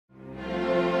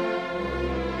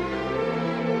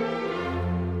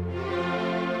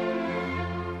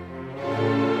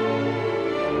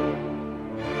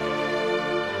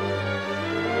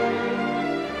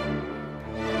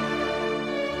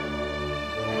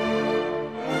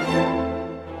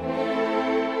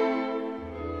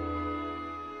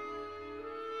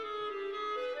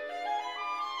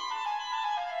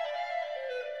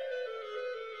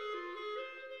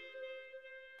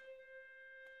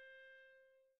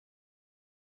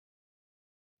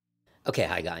Okay,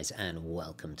 hi guys, and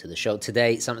welcome to the show.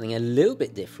 Today, something a little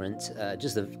bit different,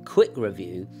 just a quick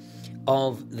review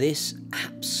of this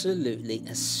absolutely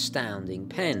astounding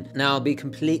pen. Now, I'll be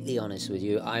completely honest with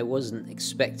you, I wasn't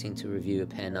expecting to review a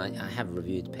pen. I have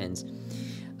reviewed pens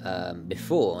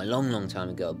before, a long time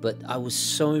ago, but I was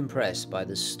so impressed by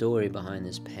the story behind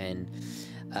this pen,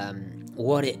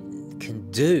 what it can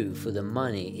do for the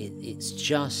money. It's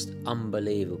just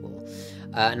unbelievable.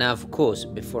 Now, of course,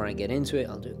 before I get into it,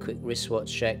 I'll do a quick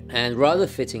wristwatch check. And rather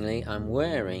fittingly, I'm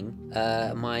wearing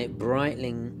my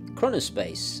Breitling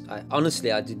Chronospace.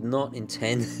 Honestly, I did not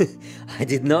intend, I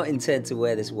did not intend to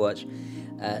wear this watch.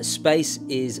 Space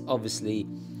is obviously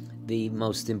the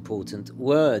most important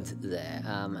word there,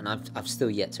 and I've still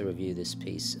yet to review this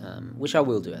piece, which I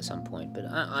will do at some point, but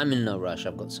I'm in no rush.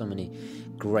 I've got so many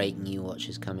great new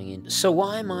watches coming in. So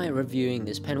why am I reviewing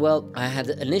this pen? Well, I had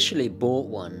initially bought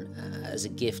one as a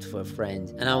gift for a friend,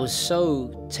 and I was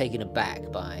so taken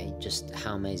aback by just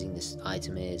how amazing this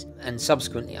item is, and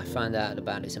subsequently I found out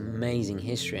about its amazing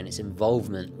history and its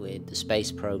involvement with the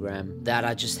space program that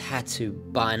I just had to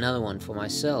buy another one for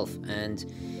myself. And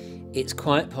it's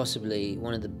quite possibly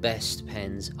one of the best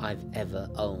pens I've ever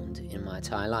owned in my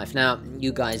entire life. Now,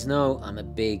 you guys know I'm a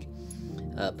big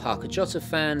Parker Jotta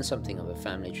fan, something of a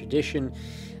family tradition,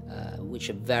 which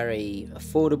are very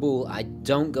affordable. I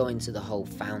don't go into the whole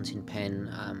fountain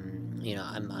pen. You know,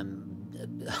 I'm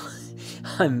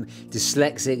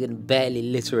dyslexic and barely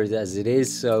literate as it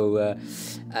is, so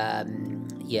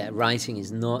yeah, writing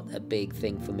is not a big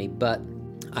thing for me, but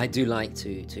I do like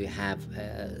to have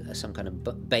some kind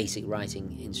of basic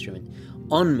writing instrument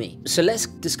on me. So let's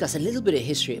discuss a little bit of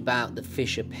history about the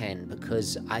Fisher pen,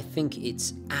 because I think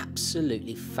it's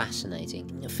absolutely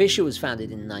fascinating. Fisher was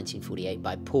founded in 1948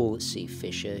 by Paul C.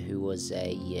 Fisher, who was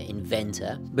a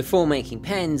inventor. Before making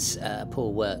pens,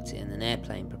 Paul worked in an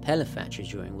airplane propeller factory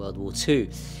during World War II.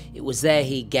 It was there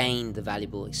he gained the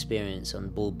valuable experience on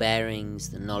ball bearings,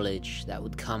 the knowledge that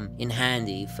would come in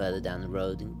handy further down the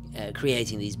road in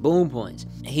creating these ballpoints.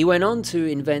 He went on to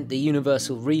invent the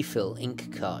universal refill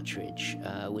ink cartridge,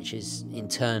 which is in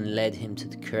turn led him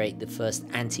to create the first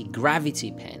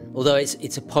anti-gravity pen. Although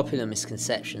it's a popular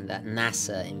misconception that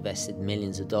NASA invested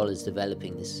millions of dollars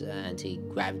developing this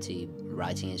anti-gravity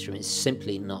writing instrument. It's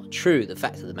simply not true. The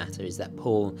fact of the matter is that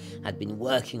Paul had been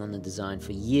working on the design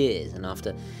for years, and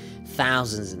after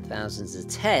thousands and thousands of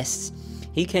tests,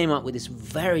 he came up with this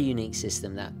very unique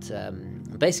system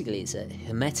that basically it's a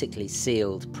hermetically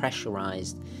sealed,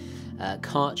 pressurized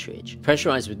cartridge,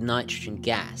 pressurized with nitrogen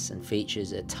gas, and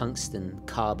features a tungsten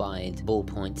carbide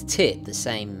ballpoint tip, the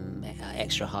same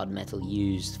extra hard metal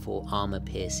used for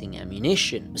armor-piercing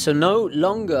ammunition. So no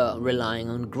longer relying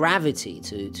on gravity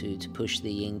to push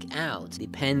the ink out, the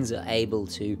pens are able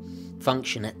to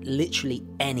function at literally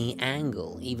any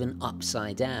angle, even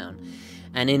upside down.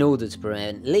 And in order to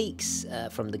prevent leaks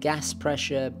from the gas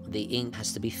pressure, the ink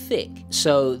has to be thick.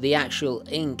 So the actual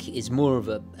ink is more of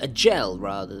a gel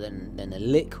rather than a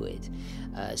liquid,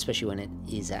 especially when it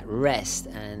is at rest,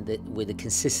 and with a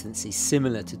consistency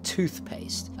similar to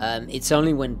toothpaste. It's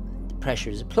only when pressure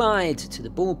is applied to the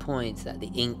ballpoint that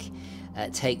the ink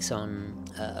takes on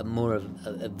more of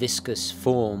a viscous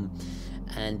form,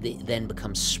 and it then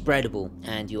becomes spreadable,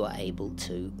 and you are able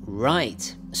to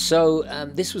write. So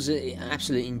this was an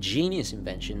absolutely ingenious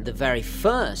invention. The very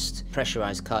first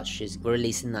pressurized cartridges were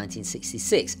released in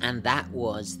 1966, and that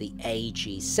was the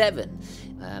AG7,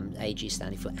 AG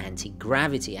standing for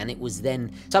anti-gravity, and it was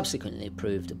then subsequently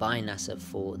approved by NASA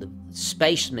for the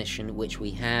space mission, which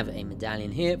we have a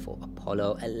medallion here for,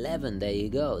 Apollo 11. There you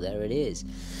go, there it is.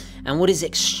 And what is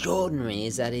extraordinary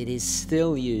is that it is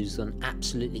still used on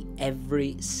absolutely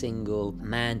every single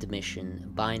manned mission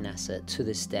by NASA to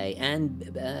this day, and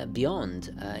beyond.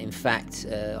 In fact,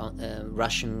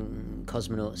 Russian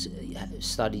cosmonauts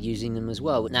started using them as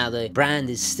well. Now the brand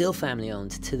is still family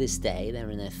owned to this day. They're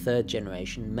in their third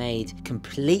generation, made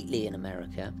completely in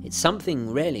America. It's something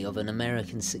really of an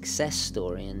American success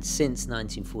story, and since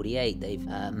 1948 they've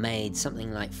made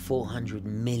something like 400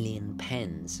 million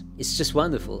pens. It's just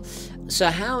wonderful. So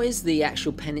how is the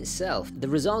actual pen itself? The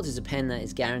result is a pen that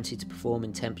is guaranteed to perform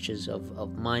in temperatures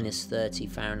of minus 30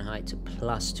 Fahrenheit to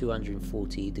plus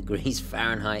 240 degrees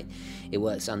Fahrenheit. It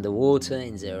works underwater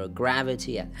in zero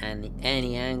gravity at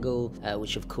any angle,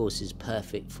 which of course is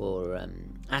perfect for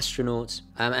astronauts,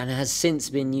 and has since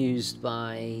been used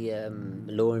by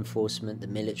law enforcement, the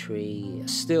military.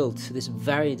 Still to this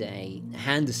very day,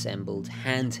 hand assembled,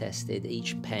 hand tested.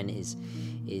 Each pen is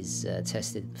is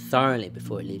tested thoroughly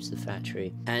before it leaves the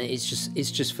factory, and it's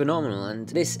just phenomenal. And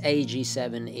this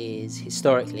AG7 is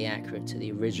historically accurate to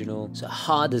the original, so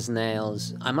hard as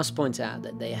nails. I must point out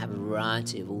that they have a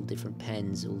variety of all different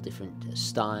pens, all different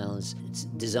styles. It's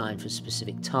designed for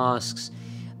specific tasks.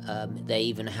 They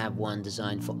even have one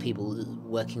designed for people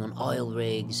working on oil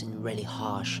rigs in really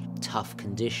harsh, tough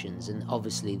conditions. And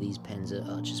obviously these pens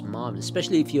are just marvelous,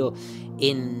 especially if you're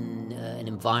in an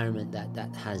environment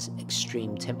that has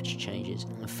extreme temperature changes.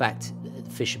 In fact,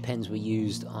 Fisher pens were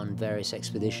used on various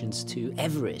expeditions to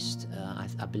Everest,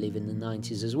 I believe in the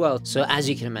 90s as well. So as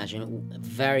you can imagine,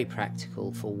 very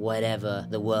practical for whatever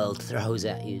the world throws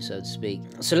at you, so to speak.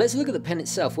 So let's look at the pen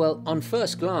itself. Well, on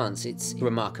first glance, it's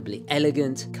remarkably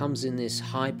elegant. Comes in this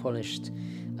high polished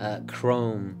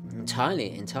chrome,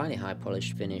 entirely high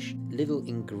polished finish. Little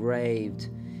engraved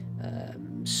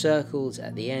circles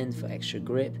at the end for extra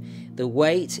grip. The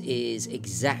weight is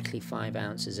exactly 5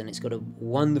 ounces, and it's got a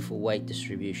wonderful weight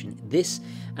distribution. This,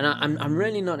 and I'm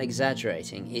really not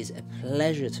exaggerating, is a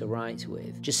pleasure to write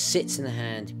with. Just sits in the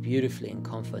hand beautifully and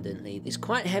confidently. It's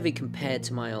quite heavy compared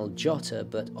to my old Jotter,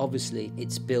 but obviously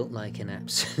it's built like an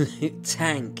absolute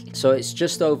tank. So it's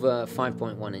just over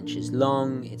 5.1 inches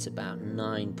long. It's about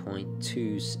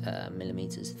 9.2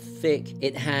 millimeters thick.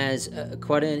 It has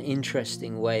quite an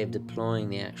interesting way of deploying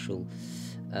the actual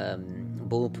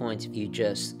ballpoint. You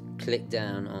just click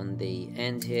down on the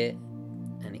end here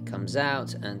and it comes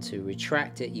out, and to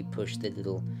retract it you push the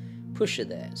little pusher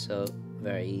there. So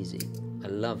very easy. I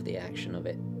love the action of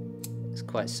it. It's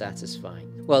quite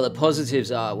satisfying. Well, the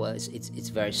positives are, well, it's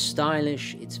very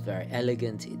stylish, it's very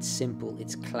elegant, it's simple,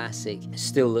 it's classic. It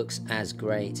still looks as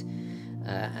great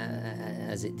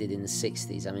as it did in the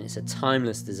 60s. I mean, it's a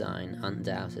timeless design,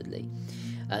 undoubtedly.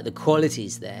 The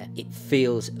quality's there. It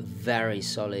feels very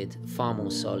solid, far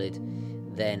more solid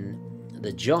than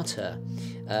the Jotter.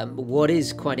 What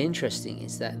is quite interesting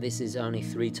is that this is only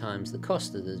 3 times the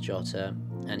cost of the Jotter,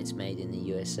 and it's made in the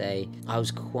USA. I was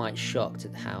quite shocked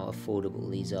at how affordable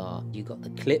these are. You got the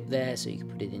clip there, so you can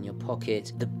put it in your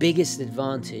pocket. The biggest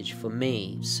advantage for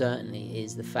me, certainly,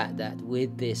 is the fact that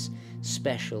with this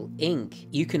special ink,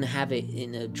 you can have it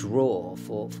in a drawer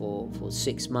for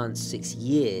 6 months, 6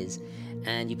 years,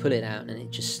 and you pull it out and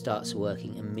it just starts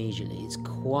working immediately. It's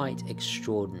quite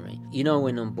extraordinary. You know,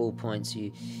 when on ballpoints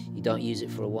you don't use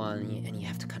it for a while and you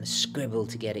have to kind of scribble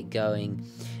to get it going,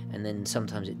 and then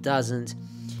sometimes it doesn't.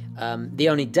 The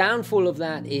only downfall of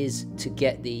that is to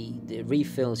get the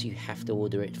refills, you have to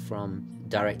order it from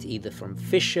direct, either from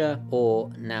Fisher,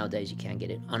 or nowadays you can get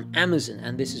it on Amazon,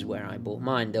 and this is where I bought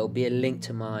mine. There'll be a link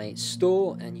to my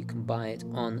store and you can buy it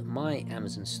on my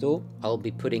Amazon store. I'll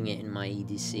be putting it in my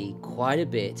EDC quite a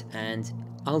bit, and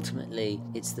ultimately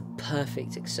it's the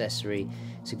perfect accessory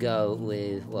to go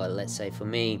with, well, let's say for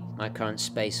me, my current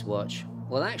space watch.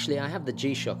 Well, actually I have the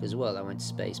G-Shock as well, I went to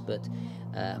space, but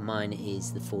mine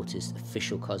is the Fortis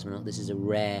Official Cosmonaut. This is a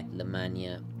rare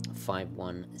Lemania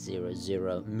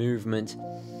 5100 movement,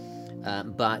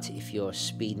 but if you're a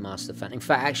Speedmaster fan, in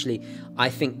fact, actually, I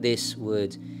think this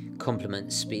would complement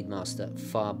the Speedmaster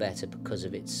far better because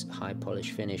of its high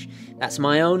polish finish. That's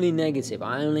my only negative.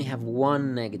 I only have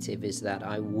one negative, is that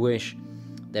I wish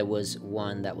there was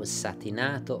one that was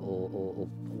satinato or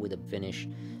with a finish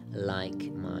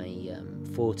like my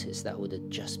Fortis. That would have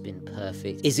just been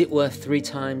perfect. Is it worth 3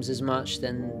 times as much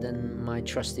than my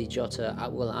trusty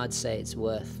Jotter? Well, I'd say it's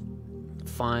worth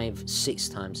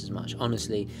 5-6 times as much.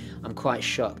 Honestly, I'm quite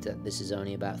shocked that this is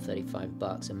only about 35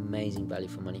 bucks. Amazing value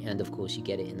for money, and of course you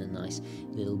get it in a nice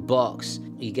little box.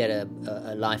 You get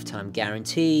a lifetime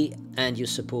guarantee, and you're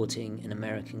supporting an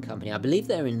American company. I believe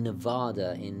they're in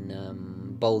Nevada, in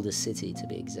Boulder City to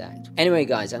be exact. Anyway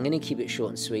guys, I'm going to keep it short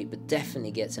and sweet, but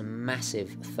definitely gets a massive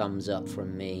thumbs up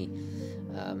from me.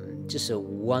 Just a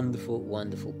wonderful,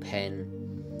 wonderful pen.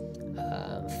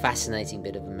 Fascinating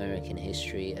bit of American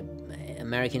history,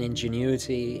 American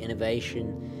ingenuity,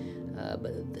 innovation,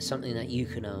 but something that you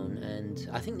can own, and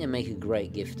I think they make a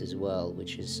great gift as well,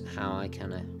 which is how I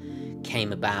kind of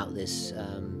came about this,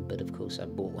 but of course I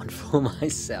bought one for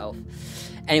myself.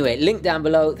 Anyway, link down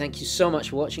below. Thank you so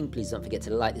much for watching. Please don't forget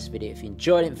to like this video if you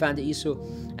enjoyed it and found it useful,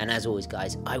 and as always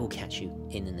guys, I will catch you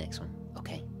in the next one.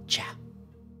 Okay, ciao.